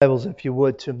Bibles, if you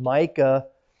would, to Micah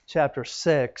chapter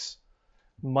 6.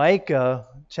 Micah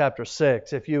chapter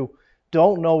 6. If you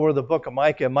don't know where the book of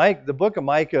the book of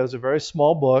Micah is a very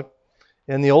small book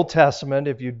in the Old Testament.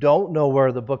 If you don't know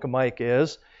where the book of Micah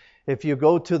is, if you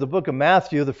go to the book of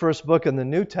Matthew, the first book in the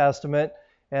New Testament,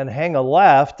 and hang a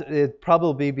left, it'd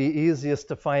probably be easiest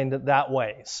to find it that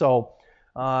way. So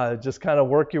just kind of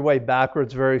work your way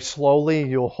backwards very slowly.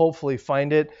 You'll hopefully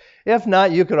find it. If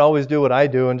not, you could always do what I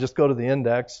do and just go to the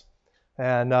index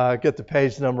and get the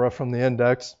page number from the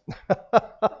index.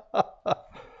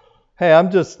 Hey, I'm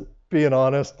just being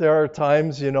honest. There are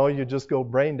times, you just go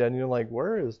brain dead and you're like,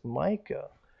 where is Micah?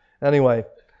 Anyway.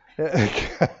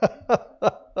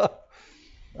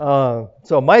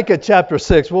 So Micah chapter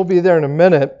 6, we'll be there in a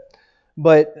minute.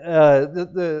 But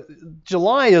the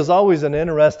July is always an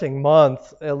interesting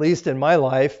month, at least in my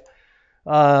life,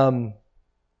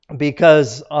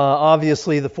 because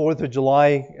obviously the 4th of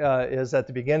July is at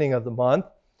the beginning of the month.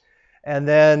 And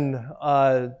then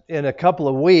in a couple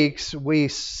of weeks, we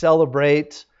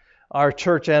celebrate our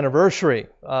church anniversary,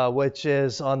 which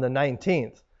is on the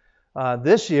 19th.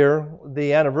 This year,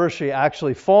 the anniversary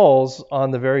actually falls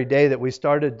on the very day that we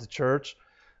started the church,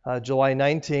 July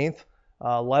 19th.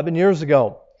 11 years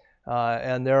ago.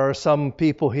 And there are some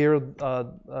people here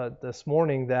this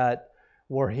morning that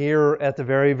were here at the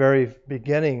very, very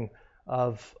beginning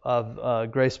of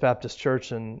Grace Baptist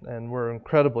Church, and we're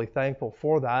incredibly thankful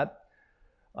for that.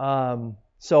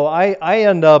 So I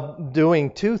end up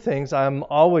doing two things. I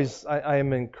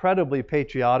am incredibly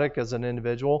patriotic as an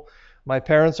individual. My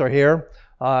parents are here.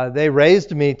 They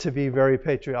raised me to be very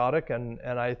patriotic, and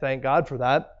I thank God for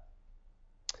that.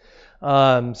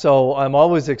 So I'm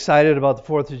always excited about the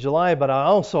 4th of July, but I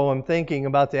also am thinking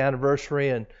about the anniversary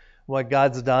and what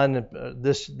God's done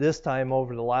this time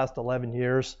over the last 11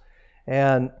 years.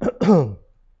 And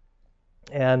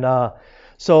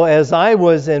so as I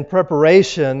was in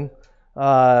preparation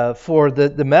for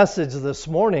the message this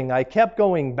morning, I kept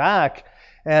going back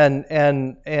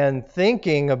and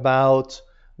thinking about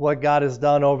what God has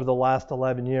done over the last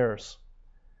 11 years.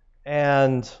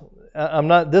 And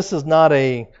this is not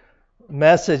a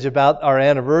message about our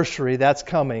anniversary. That's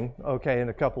coming, in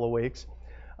a couple of weeks.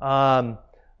 But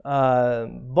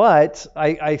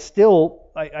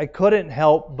I couldn't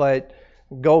help but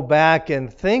go back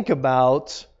and think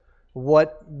about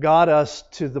what got us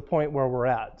to the point where we're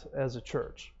at as a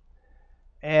church.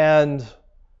 And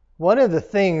one of the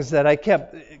things that I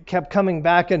kept coming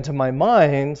back into my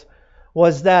mind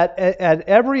was that at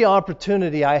every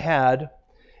opportunity I had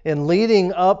in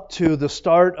leading up to the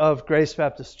start of Grace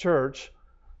Baptist Church,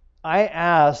 I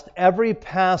asked every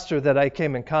pastor that I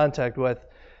came in contact with,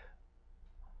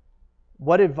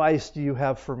 what advice do you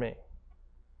have for me?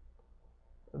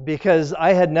 Because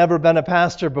I had never been a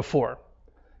pastor before,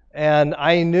 and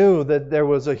I knew that there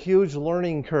was a huge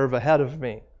learning curve ahead of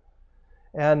me.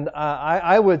 And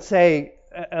I would say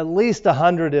at least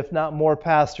 100, if not more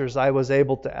pastors, I was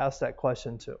able to ask that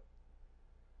question to.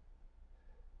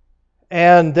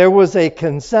 And there was a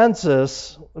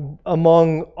consensus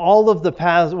among all of the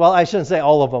pastors, well, I shouldn't say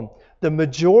all of them, the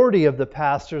majority of the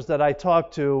pastors that I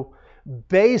talked to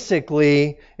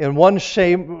basically, in one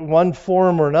shape, one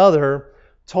form or another,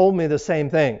 told me the same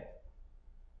thing.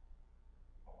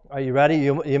 Are you ready?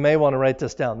 You may want to write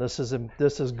this down. This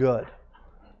is good.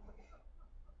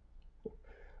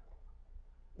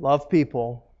 Love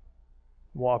people,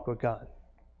 walk with God.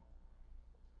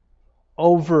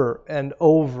 Over and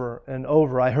over and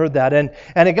over, I heard that. And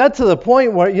it got to the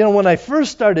point where, when I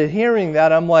first started hearing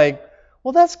that, I'm like,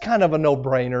 well, that's kind of a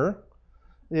no-brainer.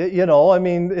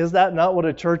 Is that not what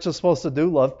a church is supposed to do?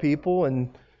 Love people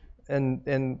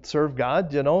and serve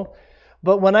God,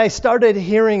 But when I started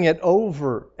hearing it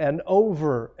over and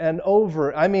over and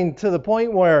over, to the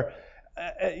point where,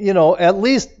 at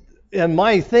least in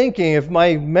my thinking, if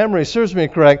my memory serves me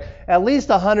correct, at least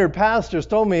 100 pastors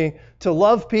told me to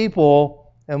love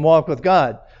people and walk with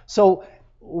God. So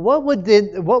what would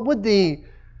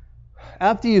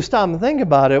after you stop and think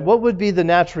about it, what would be the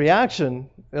natural reaction,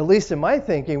 at least in my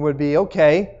thinking, would be,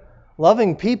 okay,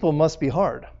 loving people must be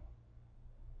hard.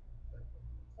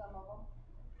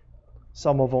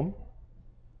 Some of them.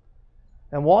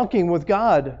 And walking with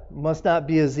God must not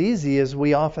be as easy as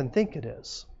we often think it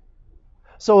is.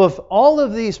 So if all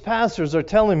of these pastors are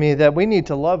telling me that we need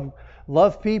to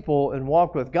love people and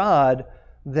walk with God,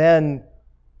 then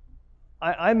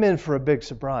I'm in for a big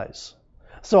surprise.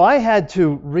 So I had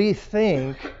to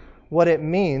rethink what it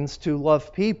means to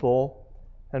love people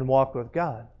and walk with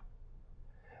God.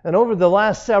 And over the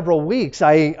last several weeks,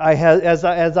 as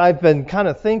I've been kind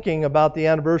of thinking about the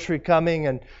anniversary coming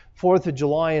and 4th of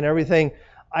July and everything,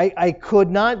 I could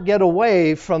not get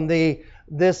away from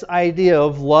this idea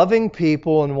of loving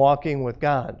people and walking with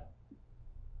God.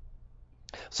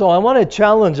 So I want to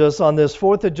challenge us on this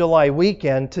 4th of July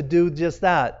weekend to do just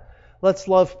that. Let's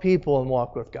love people and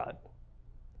walk with God.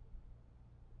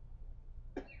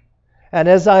 And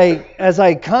as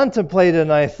I contemplated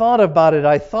and I thought about it,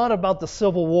 I thought about the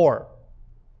Civil War.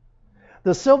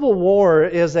 The Civil War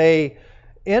is a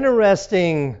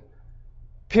interesting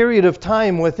period of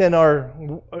time within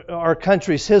our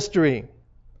country's history.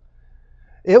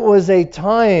 It was a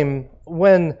time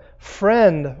when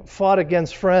friend fought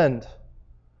against friend,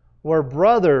 where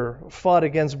brother fought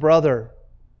against brother.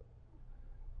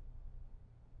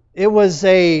 It was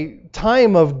a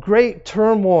time of great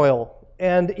turmoil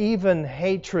and even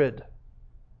hatred.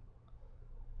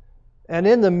 And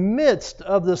in the midst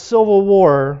of the Civil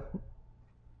War,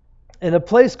 in a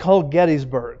place called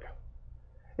Gettysburg,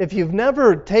 if you've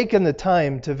never taken the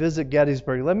time to visit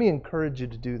Gettysburg, let me encourage you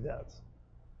to do that.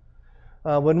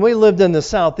 When we lived in the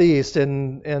Southeast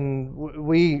and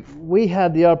we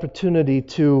had the opportunity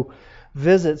to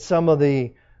visit some of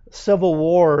the Civil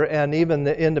War and even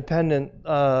the independent,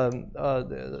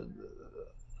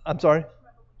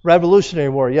 Revolutionary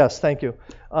War. Yes, thank you.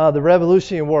 The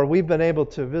Revolutionary War. We've been able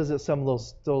to visit some of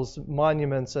those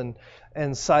monuments and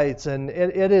sites, and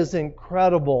it is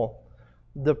incredible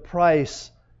the price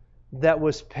that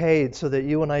was paid so that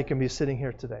you and I can be sitting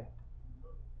here today.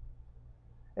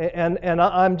 And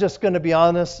I'm just going to be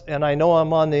honest, and I know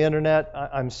I'm on the internet.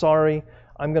 I'm sorry.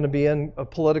 I'm going to be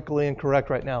politically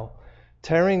incorrect right now.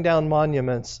 Tearing down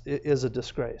monuments is a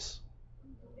disgrace.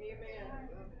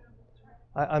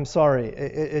 I'm sorry.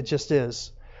 It just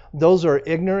is. Those are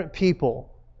ignorant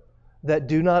people that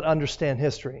do not understand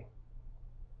history.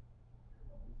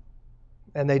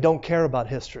 And they don't care about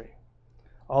history.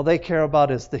 All they care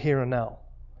about is the here and now.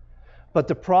 But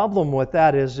the problem with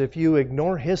that is if you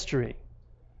ignore history,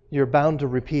 you're bound to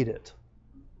repeat it.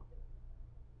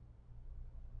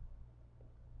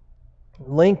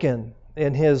 Lincoln,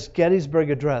 in his Gettysburg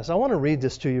Address, I want to read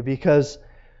this to you because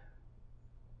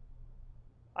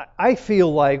I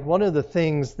feel like one of the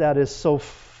things that is so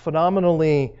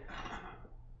phenomenally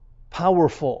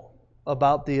powerful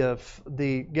about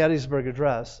the Gettysburg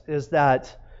Address is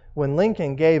that when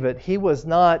Lincoln gave it, he was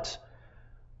not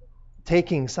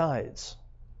taking sides,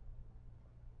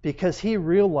 because he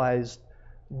realized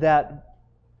that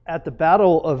at the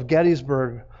Battle of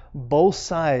Gettysburg, both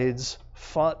sides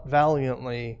fought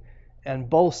valiantly and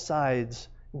both sides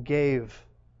gave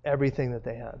everything that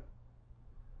they had.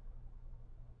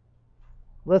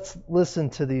 Let's listen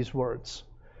to these words.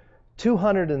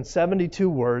 272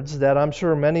 words that I'm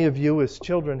sure many of you as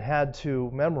children had to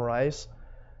memorize.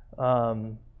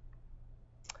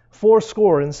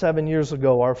 407 years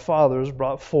ago, our fathers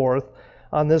brought forth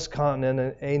on this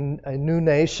continent a new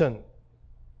nation,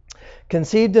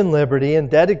 conceived in liberty and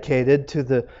dedicated to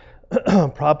the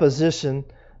proposition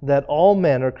that all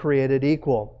men are created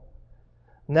equal.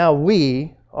 Now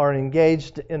we are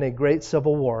engaged in a great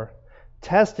civil war,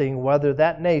 testing whether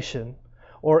that nation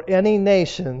or any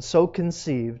nation so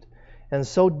conceived and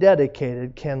so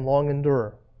dedicated can long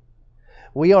endure.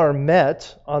 We are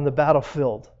met on the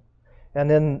battlefield,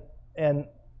 and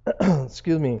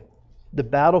the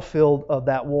battlefield of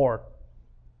that war.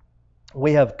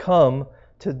 We have come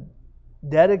to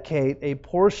dedicate a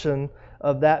portion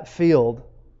of that field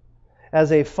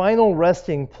as a final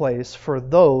resting place for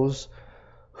those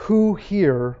who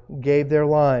here gave their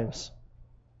lives,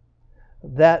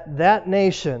 that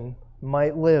nation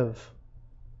might live.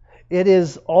 It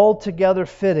is altogether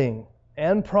fitting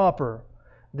and proper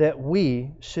that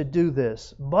we should do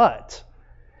this. But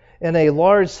in a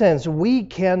large sense, we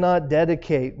cannot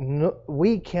dedicate,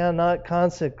 we cannot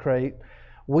consecrate,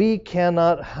 we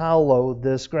cannot hallow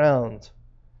this ground.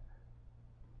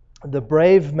 The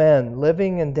brave men,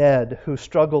 living and dead, who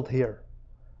struggled here,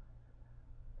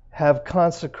 have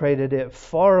consecrated it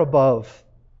far above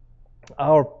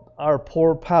our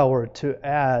poor power to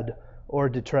add or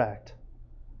detract.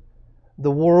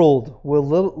 The world will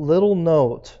little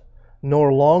note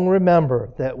nor long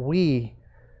remember that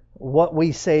what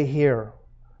we say here,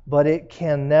 but it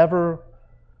can never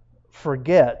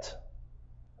forget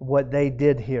what they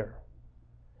did here.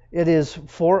 It is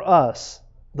for us,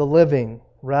 the living,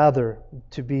 rather,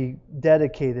 to be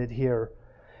dedicated here,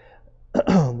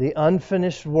 the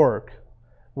unfinished work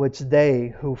which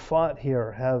they who fought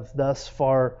here have thus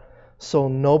far so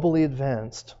nobly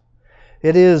advanced.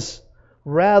 It is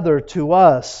rather to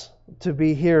us to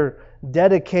be here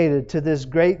dedicated to this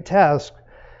great task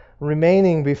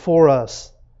remaining before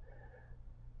us,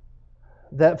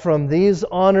 that from these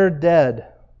honored dead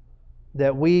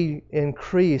that we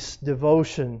increase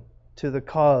devotion to the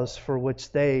cause for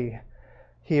which they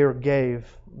here gave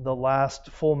the last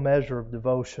full measure of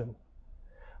devotion.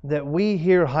 That we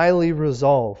here highly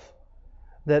resolve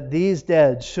that these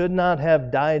dead should not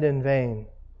have died in vain,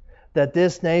 that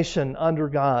this nation under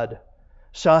God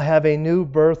shall have a new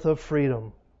birth of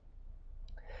freedom,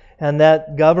 and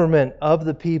that government of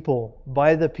the people,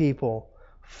 by the people,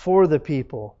 for the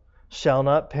people, shall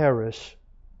not perish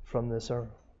from this earth.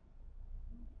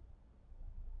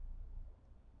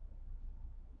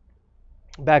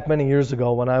 Back many years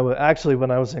ago, when I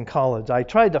was in college, I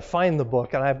tried to find the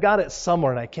book, and I've got it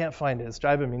somewhere, and I can't find it. It's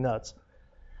driving me nuts.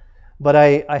 But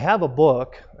I have a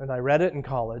book, and I read it in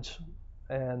college,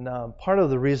 and part of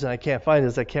the reason I can't find it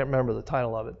is I can't remember the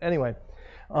title of it. Anyway,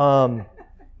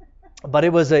 but it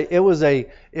was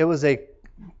a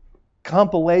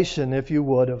compilation, if you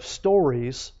would, of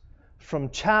stories from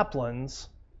chaplains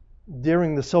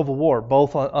during the Civil War,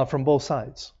 from both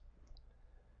sides.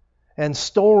 And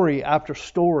story after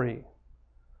story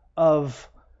of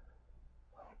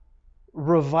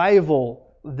revival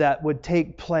that would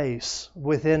take place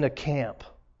within a camp,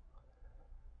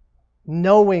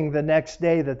 knowing the next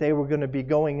day that they were going to be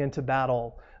going into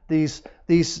battle.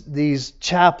 These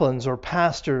chaplains or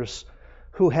pastors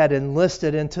who had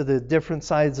enlisted into the different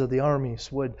sides of the armies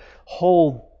would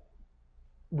hold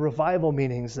revival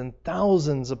meetings, and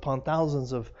thousands upon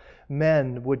thousands of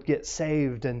men would get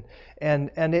saved, and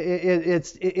the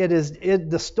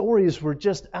stories were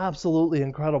just absolutely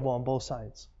incredible on both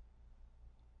sides.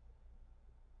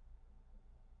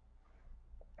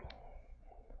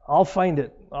 I'll find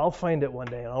it one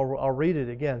day, and I'll read it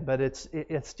again. But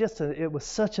it was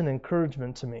such an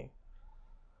encouragement to me.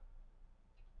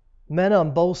 Men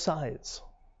on both sides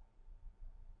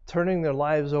turning their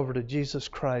lives over to Jesus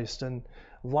Christ, and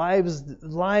lives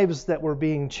that were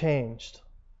being changed.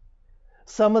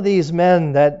 Some of these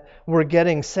men that were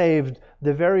getting saved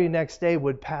the very next day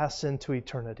would pass into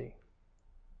eternity.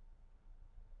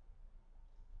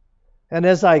 And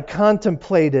as I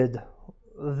contemplated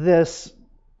this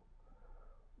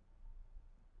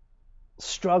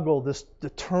struggle, the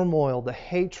turmoil, the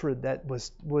hatred that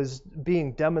was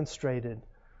being demonstrated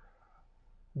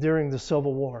during the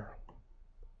Civil War,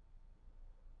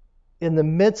 in the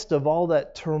midst of all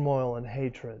that turmoil and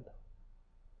hatred,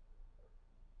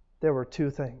 there were two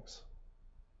things.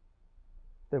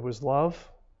 There was love,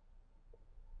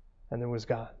 and there was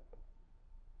God.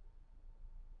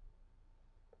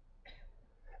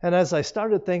 And as I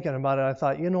started thinking about it, I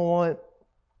thought, you know what?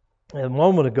 A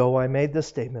moment ago, I made this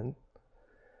statement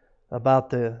about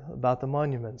the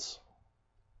monuments.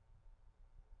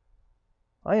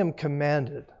 I am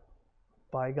commanded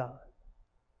by God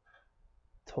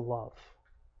to love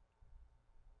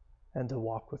and to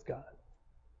walk with God.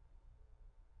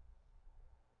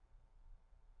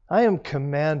 I am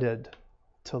commanded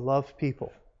to love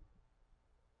people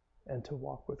and to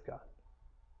walk with God.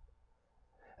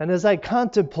 And as I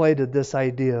contemplated this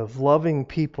idea of loving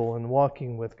people and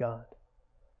walking with God,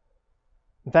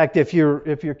 in fact, if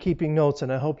you're keeping notes,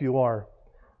 and I hope you are,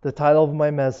 the title of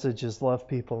my message is Love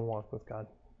People and Walk with God.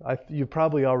 You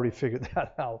probably already figured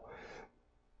that out.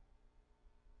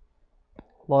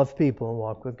 Love people and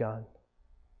walk with God.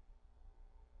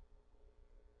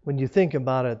 When you think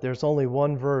about it, there's only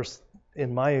one verse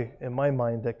in my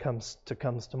mind that comes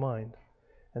to mind,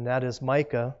 and that is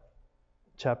Micah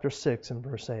chapter 6 and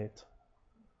verse 8.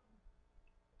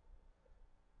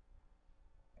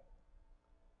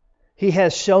 He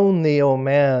has shown thee, O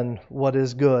man, what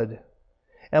is good.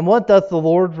 And what doth the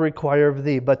Lord require of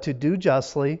thee, but to do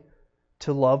justly,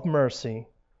 to love mercy,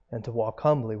 and to walk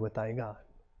humbly with thy God?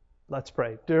 Let's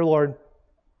pray. Dear Lord,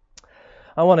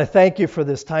 I want to thank you for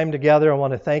this time together. I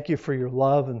want to thank you for your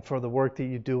love and for the work that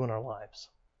you do in our lives.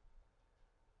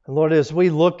 And Lord, as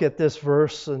we look at this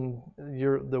verse and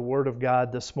the Word of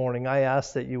God this morning, I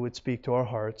ask that you would speak to our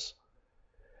hearts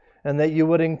and that you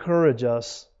would encourage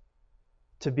us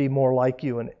to be more like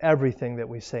you in everything that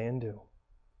we say and do.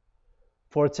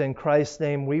 For it's in Christ's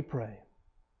name we pray.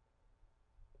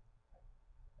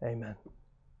 Amen.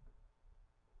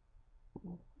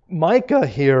 Micah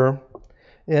here,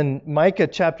 in Micah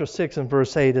chapter 6 and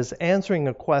verse 8, is answering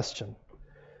a question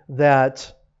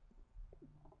that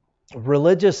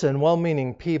religious and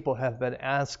well-meaning people have been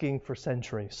asking for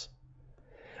centuries.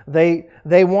 They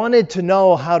wanted to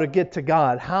know how to get to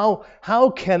God. How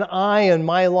can I in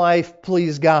my life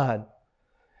please God?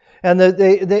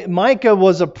 And Micah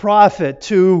was a prophet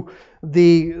to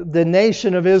the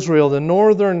nation of Israel, the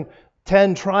northern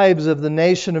 10 tribes of the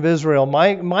nation of Israel.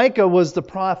 Micah was the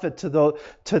prophet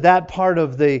to that part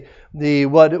of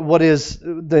what is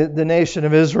the nation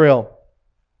of Israel.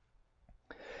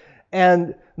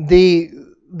 And the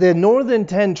northern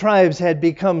 10 tribes had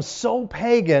become so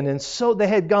pagan, and so they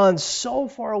had gone so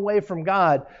far away from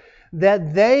God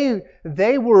that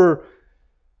they were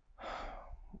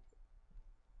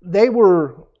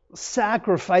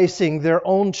sacrificing their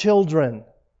own children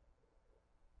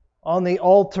on the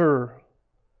altar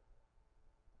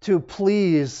to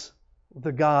please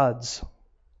the gods.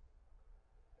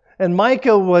 And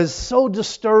Micah was so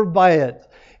disturbed by it.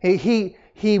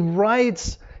 He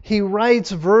writes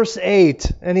verse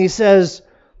 8, and he says,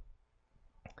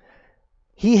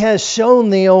 He has shown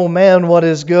thee, O man, what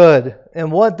is good,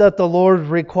 and what doth the Lord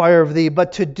require of thee,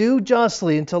 but to do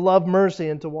justly, and to love mercy,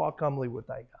 and to walk humbly with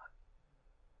thy God.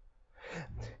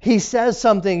 He says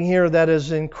something here that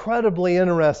is incredibly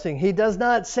interesting. He does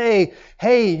not say,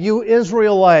 hey, you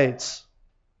Israelites.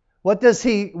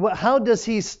 How does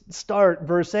he start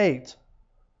verse 8?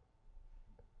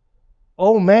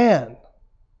 Oh man.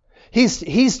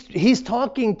 He's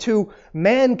talking to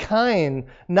mankind,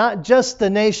 not just the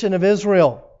nation of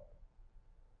Israel.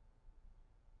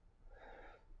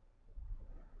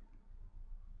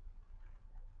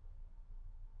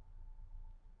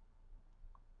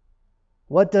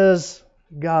 What does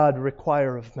God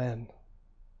require of men?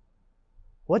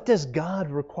 What does God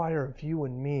require of you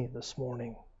and me this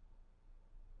morning?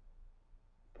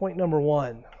 Point number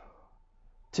 1,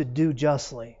 to do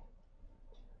justly.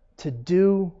 To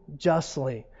do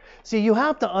justly. See, you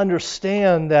have to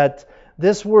understand that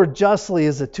this word justly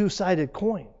is a two-sided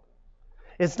coin.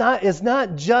 It's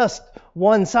not just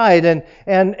one side.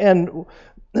 And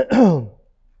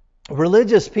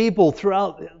religious people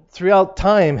throughout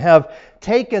time have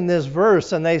taken this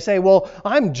verse and they say, well,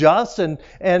 I'm just and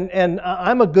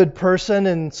I'm a good person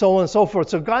and so on and so forth.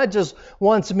 So God just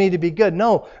wants me to be good.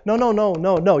 No.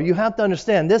 You have to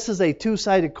understand, this is a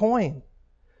two-sided coin.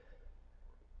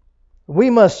 We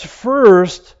must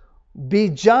first be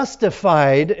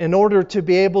justified in order to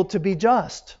be able to be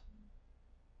just.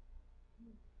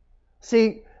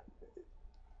 See,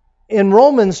 in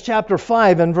Romans chapter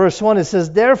 5 and verse 1 it says,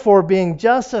 therefore being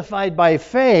justified by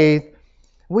faith,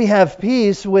 we have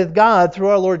peace with God through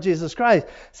our Lord Jesus Christ.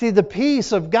 See, the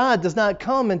peace of God does not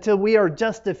come until we are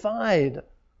justified.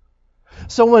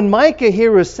 So when Micah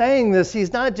here is saying this,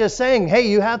 he's not just saying, hey,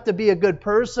 you have to be a good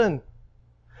person.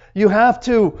 You have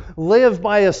to live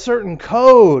by a certain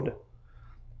code.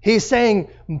 He's saying,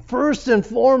 first and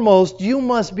foremost, you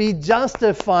must be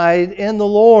justified in the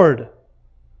Lord.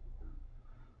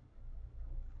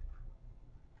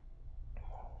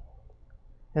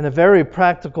 In a very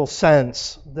practical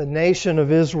sense, the nation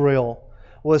of Israel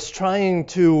was trying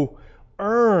to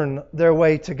earn their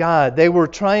way to God. They were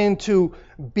trying to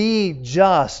be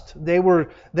just. They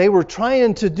were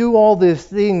trying to do all these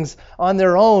things on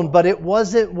their own, but it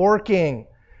wasn't working.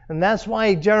 And that's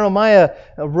why Jeremiah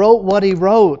wrote what he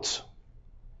wrote.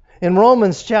 In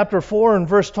Romans chapter 4 and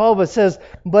verse 12 it says,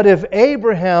 but if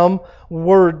Abraham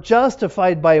were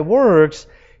justified by works,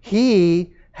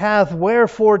 he hath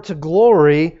wherefore to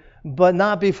glory, but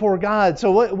not before God.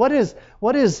 So what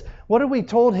are we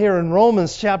told here in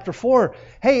Romans chapter 4?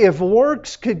 Hey, if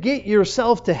works could get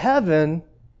yourself to heaven,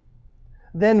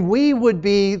 then we would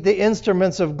be the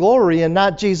instruments of glory and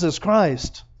not Jesus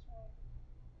Christ.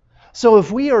 So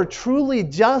if we are truly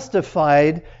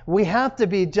justified, we have to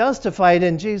be justified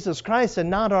in Jesus Christ and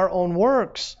not our own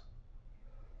works.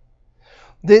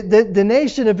 The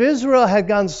nation of Israel had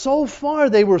gone so far,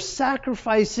 they were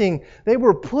sacrificing, they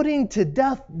were putting to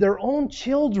death their own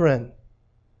children.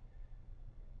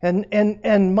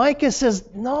 And Micah says,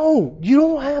 no, you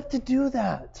don't have to do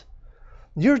that.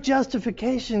 Your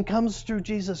justification comes through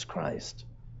Jesus Christ.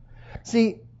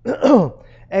 See,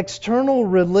 external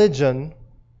religion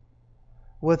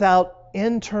without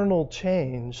internal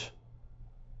change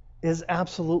is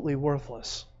absolutely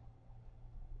worthless.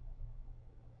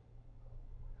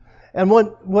 And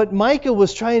what Micah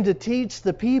was trying to teach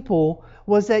the people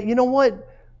was that, you know what?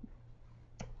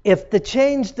 If the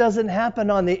change doesn't happen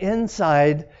on the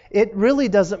inside, it really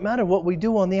doesn't matter what we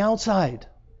do on the outside.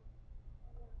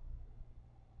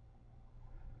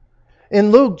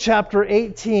 In Luke chapter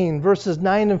 18, verses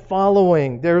 9 and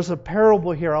following, there's a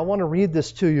parable here. I want to read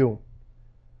this to you.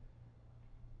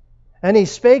 And he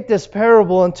spake this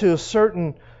parable unto a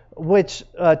certain which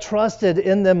trusted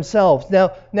in themselves.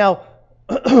 Now,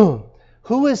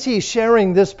 who is he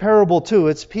sharing this parable to?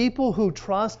 It's people who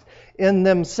trust in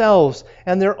themselves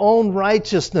and their own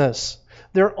righteousness,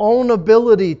 their own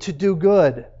ability to do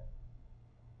good.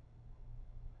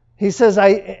 He says,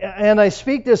 I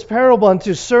speak this parable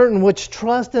unto certain which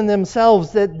trust in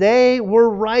themselves that they were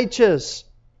righteous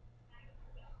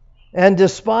and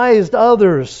despised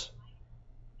others.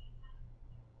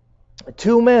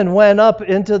 Two men went up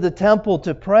into the temple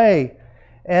to pray,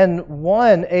 and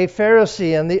one a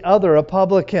Pharisee and the other a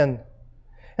publican.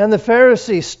 And the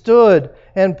Pharisee stood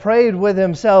and prayed with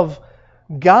himself,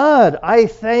 God, I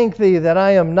thank thee that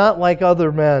I am not like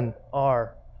other men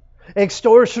are,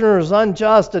 extortioners,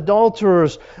 unjust,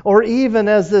 adulterers, or even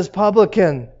as this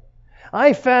publican.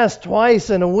 I fast twice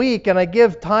in a week, and I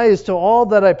give tithes to all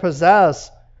that I possess.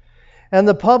 And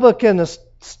the publican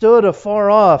stood afar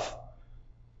off,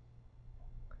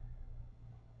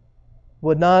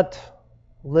 would not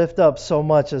lift up so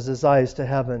much as his eyes to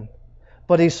heaven,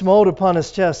 but he smote upon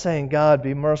his chest, saying, God,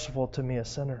 be merciful to me, a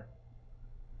sinner.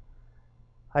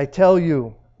 I tell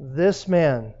you, this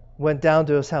man went down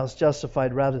to his house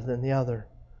justified rather than the other.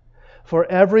 For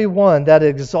every one that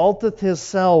exalteth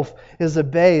himself is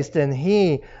abased, and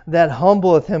he that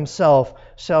humbleth himself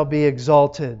shall be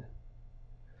exalted.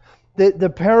 The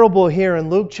parable here in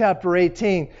Luke chapter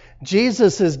 18,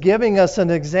 Jesus is giving us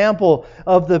an example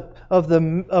of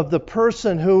the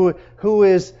person who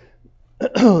is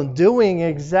doing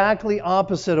exactly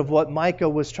opposite of what Micah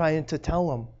was trying to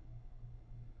tell him.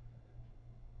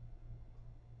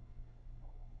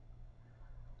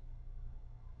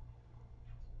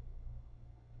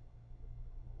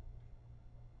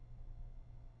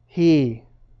 He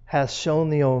hath shown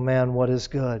thee, O man, what is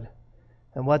good.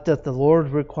 And what doth the Lord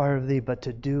require of thee but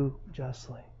to do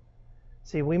justly?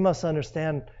 See, we must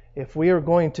understand, if we are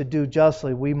going to do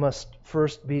justly, we must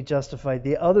first be justified.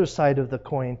 The other side of the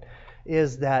coin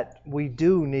is that we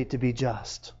do need to be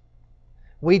just.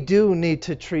 We do need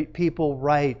to treat people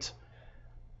right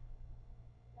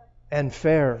and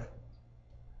fair.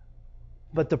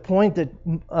 But the point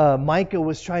that Micah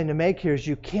was trying to make here is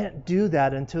you can't do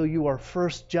that until you are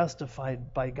first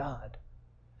justified by God.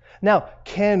 Now,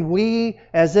 can we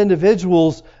as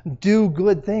individuals do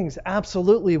good things?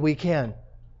 Absolutely we can.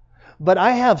 But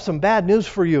I have some bad news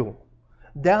for you.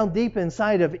 Down deep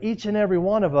inside of each and every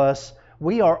one of us,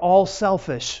 we are all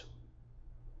selfish.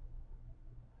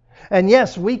 And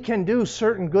yes, we can do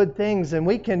certain good things,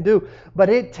 but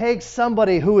it takes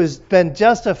somebody who has been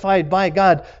justified by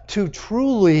God to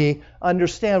truly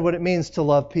understand what it means to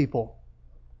love people.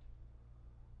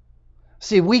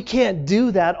 See, we can't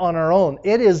do that on our own.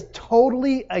 It is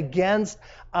totally against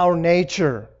our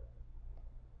nature.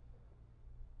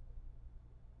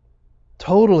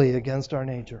 Totally against our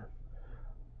nature.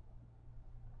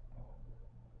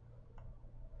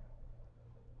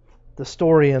 The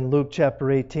story in Luke chapter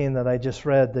 18 that I just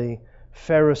read, the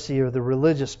Pharisee or the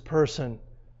religious person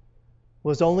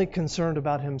was only concerned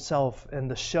about himself and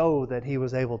the show that he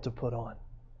was able to put on.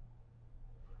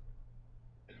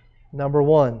 Number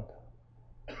one,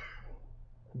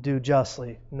 do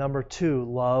justly. Number two,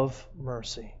 love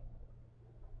mercy.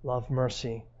 Love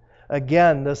mercy.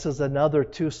 Again, this is another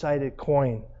two-sided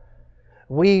coin.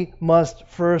 We must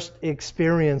first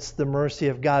experience the mercy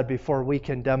of God before we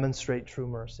can demonstrate true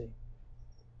mercy.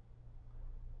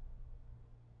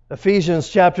 Ephesians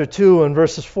chapter 2 and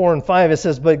verses 4 and 5, it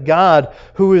says, But God,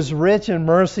 who is rich in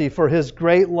mercy for His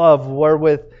great love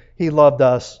wherewith He loved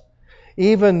us,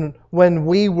 even when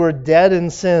we were dead in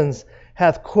sins,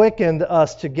 hath quickened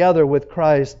us together with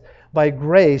Christ. By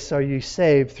grace are ye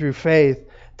saved through faith.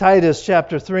 Titus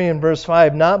chapter 3 and verse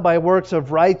 5, Not by works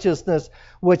of righteousness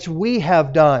which we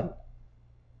have done,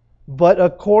 but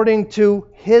according to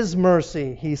His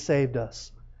mercy He saved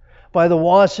us, by the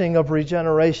washing of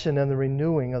regeneration and the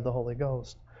renewing of the Holy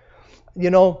Ghost. You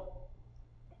know,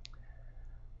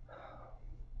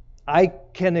 I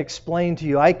can explain to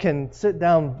you, I can sit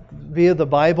down via the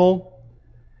Bible,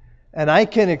 and I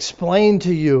can explain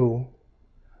to you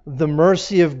the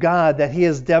mercy of God that He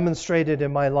has demonstrated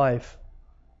in my life.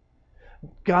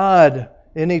 God,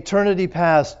 in eternity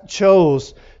past,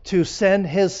 chose to send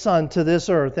His Son to this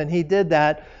earth, and He did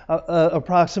that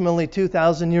approximately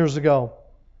 2,000 years ago.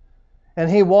 And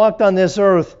He walked on this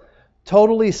earth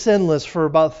totally sinless for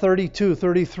about 32,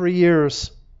 33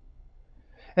 years.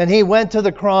 And He went to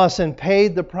the cross and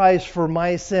paid the price for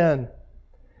my sin.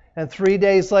 And 3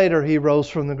 days later, He rose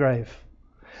from the grave.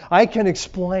 I can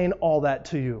explain all that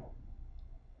to you.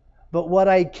 But what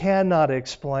I cannot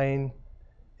explain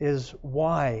is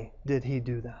why did He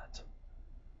do that?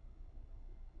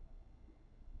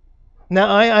 Now,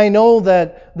 I know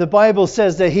that the Bible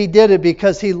says that He did it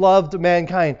because He loved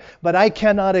mankind, but I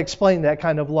cannot explain that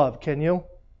kind of love, can you?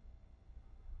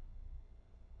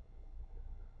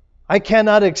 I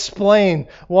cannot explain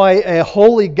why a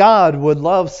holy God would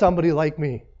love somebody like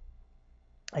me.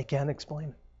 I can't explain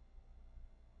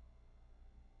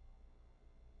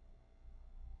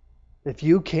it. If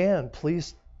you can,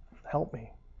 please help me.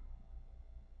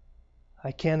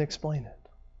 I can't explain it.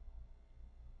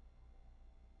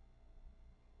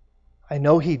 I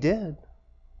know He did,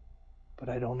 but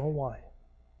I don't know why.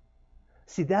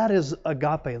 See, that is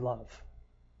agape love.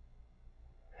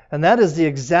 And that is the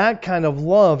exact kind of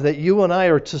love that you and I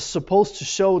are supposed to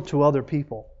show to other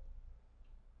people.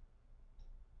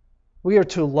 We are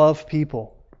to love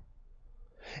people.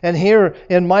 And here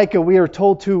in Micah, we are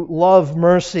told to love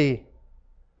mercy.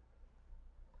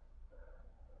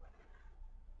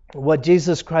 What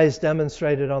Jesus Christ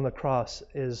demonstrated on the cross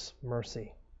is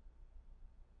mercy.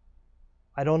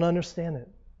 I don't understand it.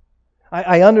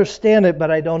 I understand it,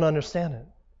 but I don't understand it.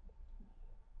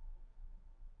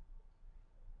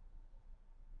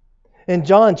 In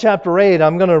John chapter 8,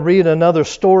 I'm going to read another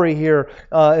story here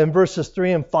in verses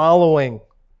 3 and following.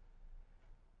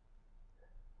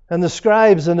 And the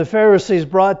scribes and the Pharisees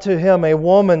brought to him a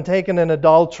woman taken in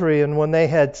adultery, and when they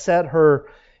had set her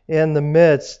in the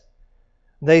midst,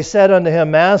 they said unto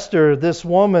him, Master, this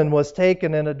woman was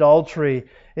taken in adultery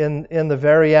in the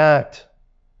very act.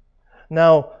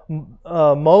 Now,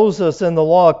 Moses in the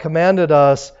law commanded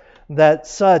us that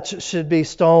such should be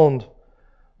stoned.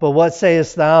 But what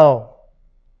sayest thou?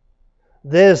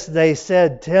 This they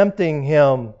said, tempting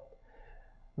him,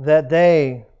 that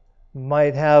they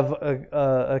might have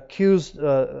to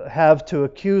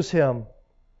accuse him.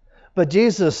 But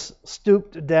Jesus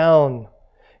stooped down,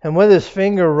 and with his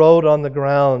finger wrote on the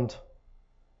ground,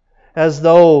 as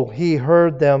though he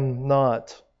heard them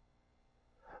not.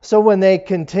 So when they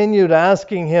continued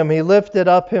asking him, he lifted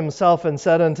up himself and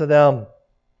said unto them,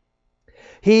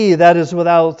 He that is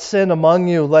without sin among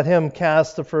you, let him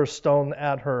cast the first stone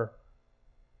at her.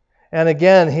 And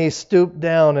again he stooped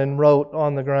down and wrote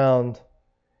on the ground.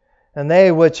 And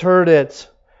they which heard it,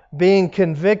 being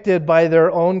convicted by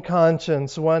their own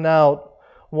conscience, went out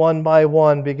one by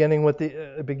one, beginning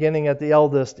at the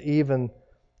eldest, even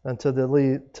unto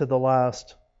the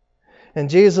last. And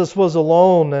Jesus was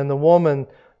alone, and the woman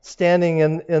standing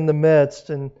in the midst.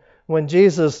 And when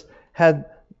Jesus had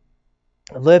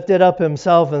lifted up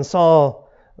himself and saw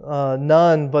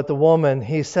none but the woman,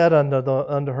 he said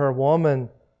unto her, Woman,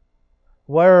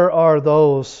 where are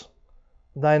those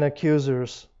thine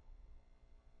accusers?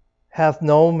 Hath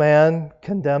no man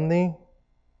condemned thee?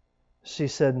 She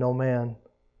said, No man,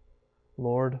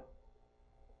 Lord.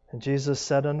 And Jesus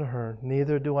said unto her,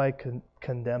 Neither do I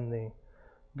condemn thee.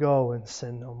 Go and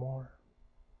sin no more.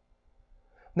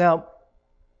 Now,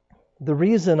 the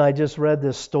reason I just read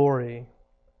this story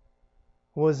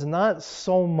was not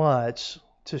so much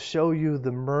to show you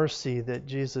the mercy that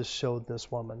Jesus showed this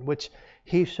woman, which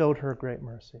He showed her great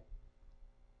mercy.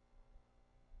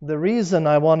 The reason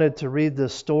I wanted to read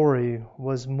this story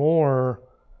was more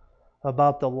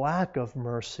about the lack of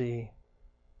mercy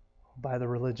by the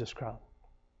religious crowd.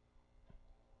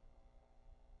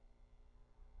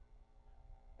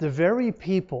 The very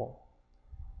people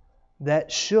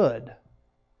that should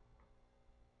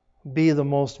be the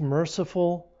most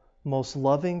merciful, most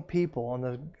loving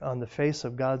people on the face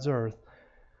of God's earth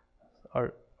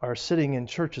are sitting in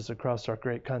churches across our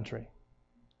great country.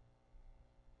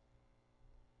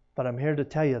 But I'm here to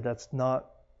tell you that's not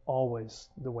always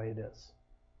the way it is.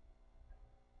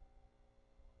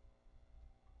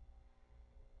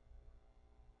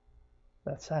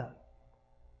 That's sad.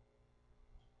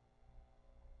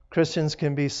 Christians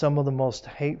can be some of the most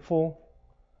hateful,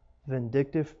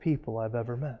 vindictive people I've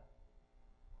ever met.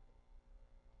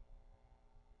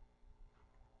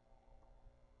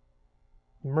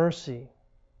 Mercy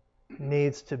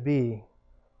needs to be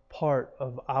part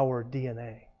of our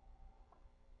DNA.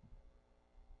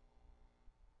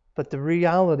 But the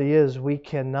reality is we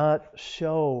cannot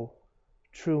show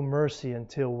true mercy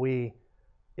until we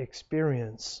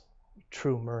experience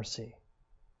true mercy.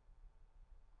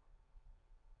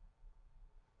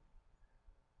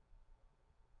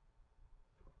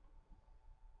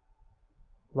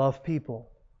 Love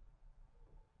people.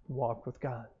 Walk with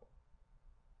God.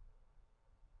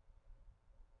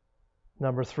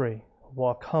 Number 3,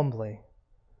 walk humbly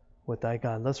with thy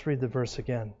God. Let's read the verse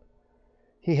again.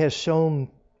 He has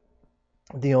shown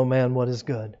thee, O man, what is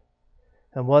good,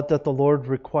 and what doth the Lord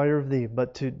require of thee,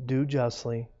 but to do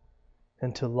justly,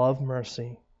 and to love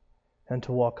mercy, and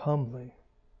to walk humbly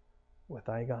with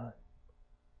thy God.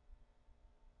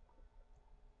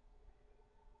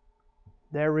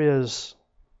 There is,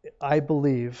 I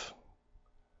believe,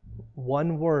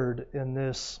 one word in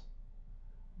this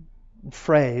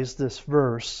phrase, this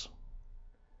verse,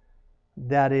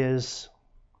 that is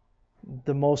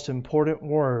the most important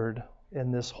word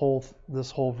in this whole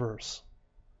verse.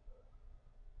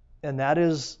 And that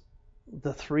is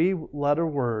the 3-letter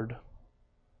word,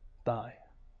 thy.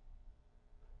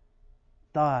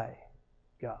 Thy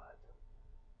God.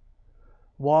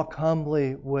 Walk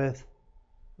humbly with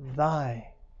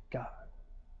thy God.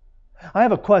 I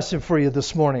have a question for you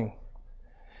this morning.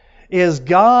 Is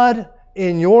God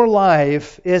in your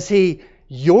life, is He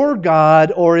your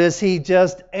God or is He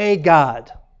just a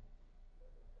God?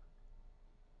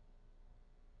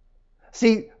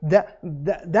 See,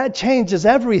 that changes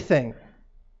everything.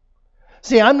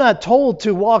 See, I'm not told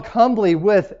to walk humbly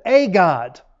with a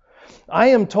God. I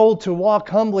am told to walk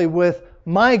humbly with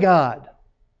my God.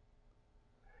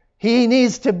 He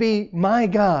needs to be my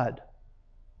God.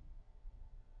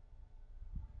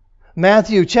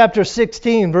 Matthew chapter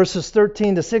 16, verses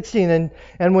 13 to 16.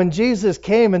 And when Jesus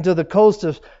came into the coast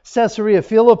of Caesarea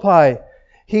Philippi,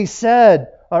 He said,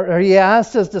 or He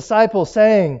asked His disciples,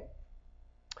 saying,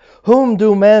 Whom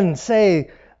do men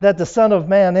say that the Son of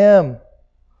Man am?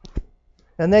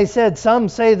 And they said, Some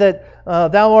say that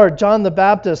thou art John the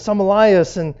Baptist, some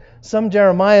Elias, and some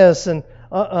Jeremiah, and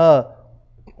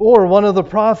or one of the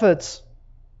prophets.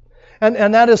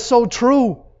 And that is so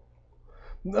true.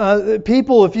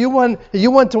 People, if you went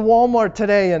to Walmart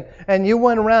today and you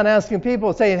went around asking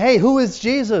people, saying, "Hey, who is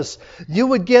Jesus?" you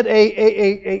would get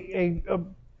a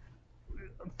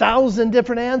 1,000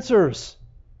 different answers.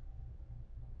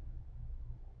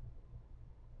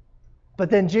 But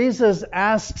then Jesus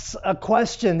asks a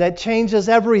question that changes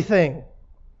everything,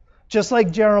 just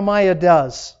like Jeremiah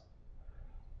does.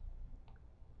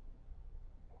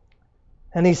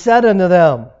 And He said unto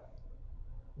them,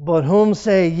 But whom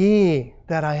say ye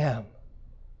that I am?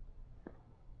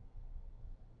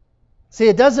 See,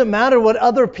 it doesn't matter what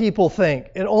other people think.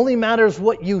 It only matters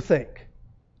what you think.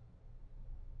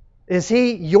 Is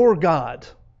He your God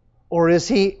or is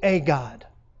He a God?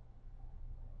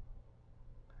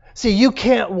 See, you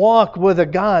can't walk with a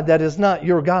God that is not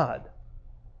your God.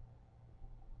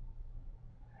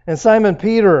 And Simon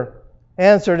Peter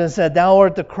answered and said, Thou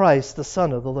art the Christ, the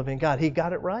Son of the living God. He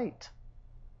got it right.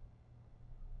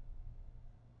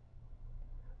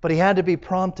 But he had to be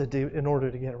prompted in order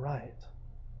to get it right.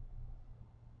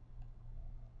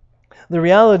 The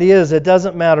reality is, it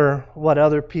doesn't matter what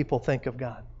other people think of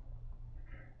God.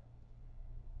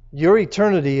 Your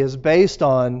eternity is based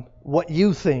on what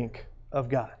you think of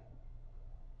God.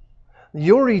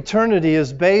 Your eternity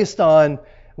is based on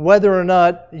whether or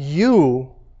not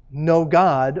you know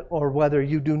God or whether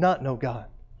you do not know God.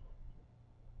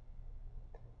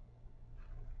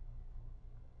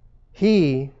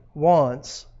 He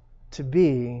wants to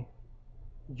be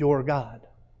your God.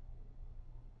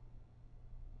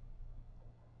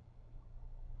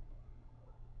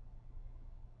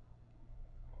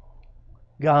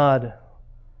 God,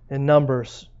 in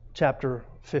Numbers chapter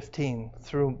 15,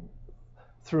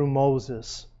 through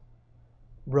Moses,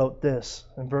 wrote this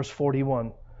in verse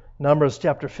 41. Numbers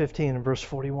chapter 15 and verse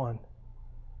 41.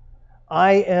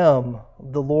 I am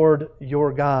the Lord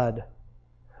your God,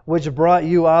 which brought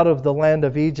you out of the land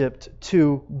of Egypt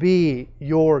to be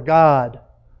your God.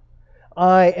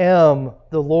 I am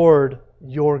the Lord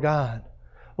your God.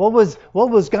 What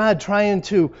was God trying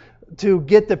to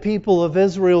get the people of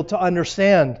Israel to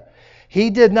understand?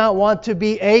 He did not want to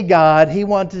be a God. He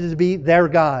wanted to be their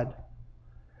God.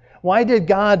 Why did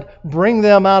God bring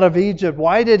them out of Egypt?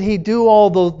 Why did He do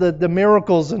all the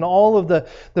miracles and all of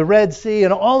the Red Sea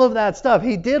and all of that stuff?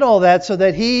 He did all that so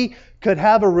that He could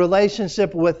have a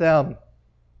relationship with them.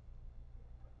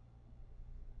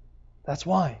 That's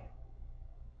why.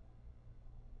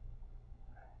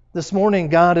 This morning,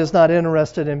 God is not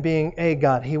interested in being a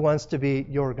God. He wants to be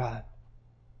your God.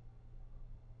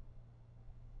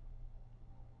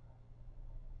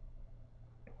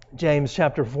 James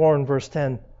chapter 4 and verse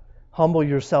 10. Humble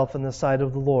yourself in the sight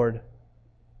of the Lord,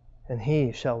 and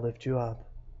He shall lift you up.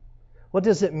 What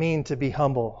does it mean to be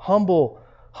humble?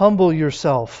 Humble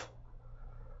yourself.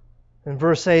 In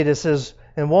verse 8 it says,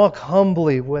 and walk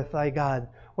humbly with thy God.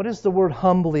 What does the word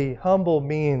humble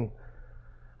mean?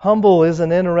 Humble is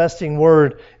an interesting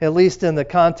word, at least in the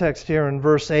context here in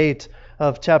verse 8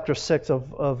 of chapter 6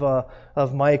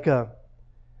 of Micah.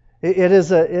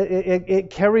 It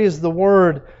carries the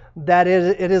word that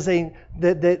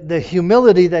the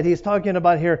humility that he's talking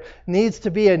about here needs to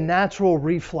be a natural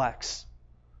reflex.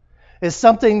 It's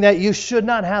something that you should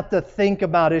not have to think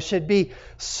about. It should be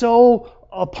so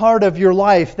a part of your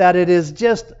life that it is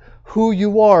just who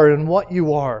you are and what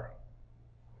you are.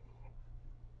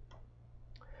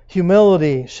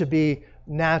 Humility should be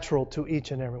natural to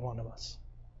each and every one of us.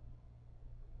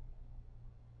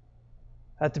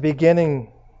 At the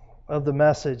beginning of the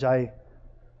message, I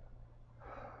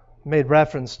made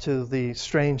reference to the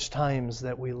strange times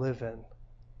that we live in.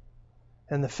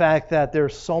 And the fact that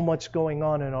there's so much going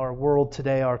on in our world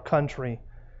today, our country,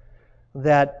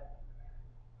 that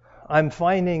I'm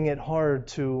finding it hard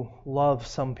to love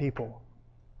some people.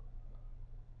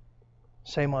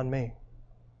 Shame on me.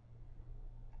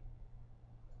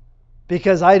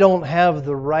 Because I don't have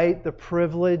the right, the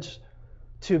privilege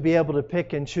to be able to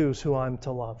pick and choose who I'm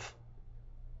to love.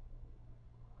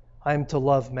 I'm to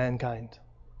love mankind.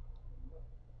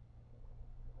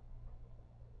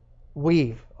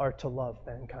 We are to love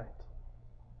mankind.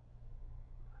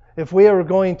 If we are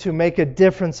going to make a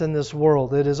difference in this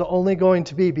world, it is only going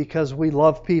to be because we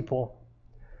love people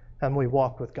and we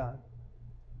walk with God.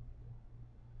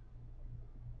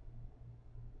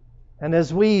 And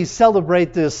as we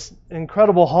celebrate this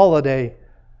incredible holiday,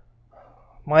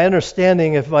 my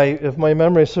understanding, if my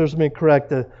memory serves me correct,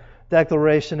 the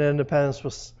Declaration of Independence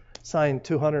was signed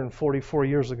 244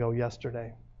 years ago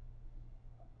yesterday.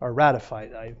 Or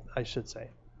ratified, I should say.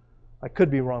 I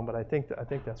could be wrong, but I think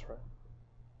that's right.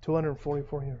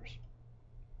 244 years.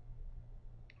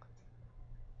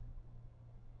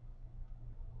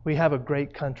 We have a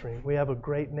great country. We have a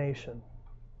great nation.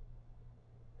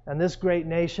 And this great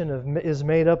nation is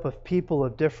made up of people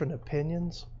of different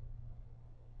opinions.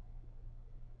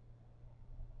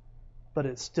 But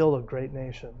it's still a great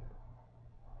nation.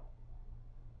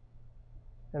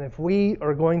 And if we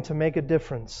are going to make a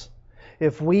difference,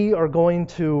 if we are going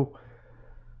to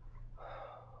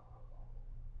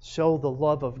show the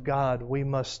love of God, we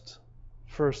must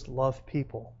first love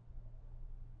people.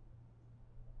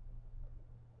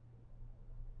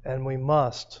 And we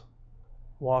must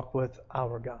walk with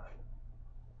our God.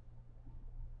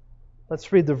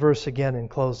 Let's read the verse again in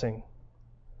closing.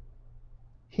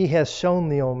 He has shown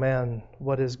thee, O man,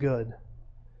 what is good.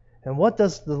 And what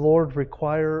does the Lord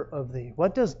require of thee?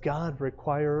 What does God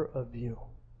require of you?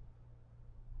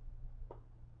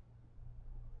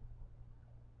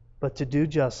 But to do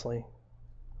justly,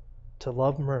 to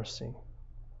love mercy,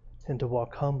 and to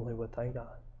walk humbly with thy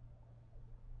God.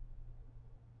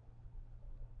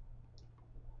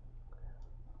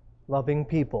 Loving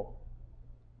people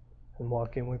and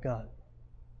walking with God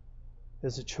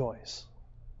is a choice.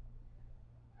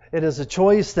 It is a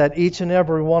choice that each and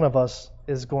every one of us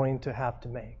is going to have to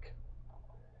make.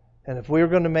 And if we're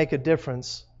going to make a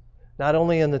difference, not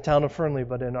only in the town of Fernley,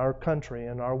 but in our country,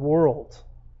 in our world,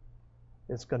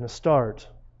 it's going to start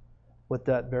with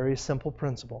that very simple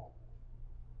principle.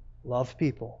 Love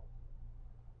people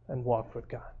and walk with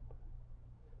God.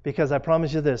 Because I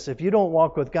promise you this, if you don't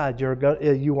walk with God,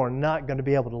 you are not going to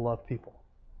be able to love people.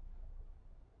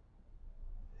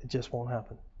 It just won't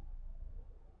happen.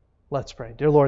 Let's pray. Dear Lord,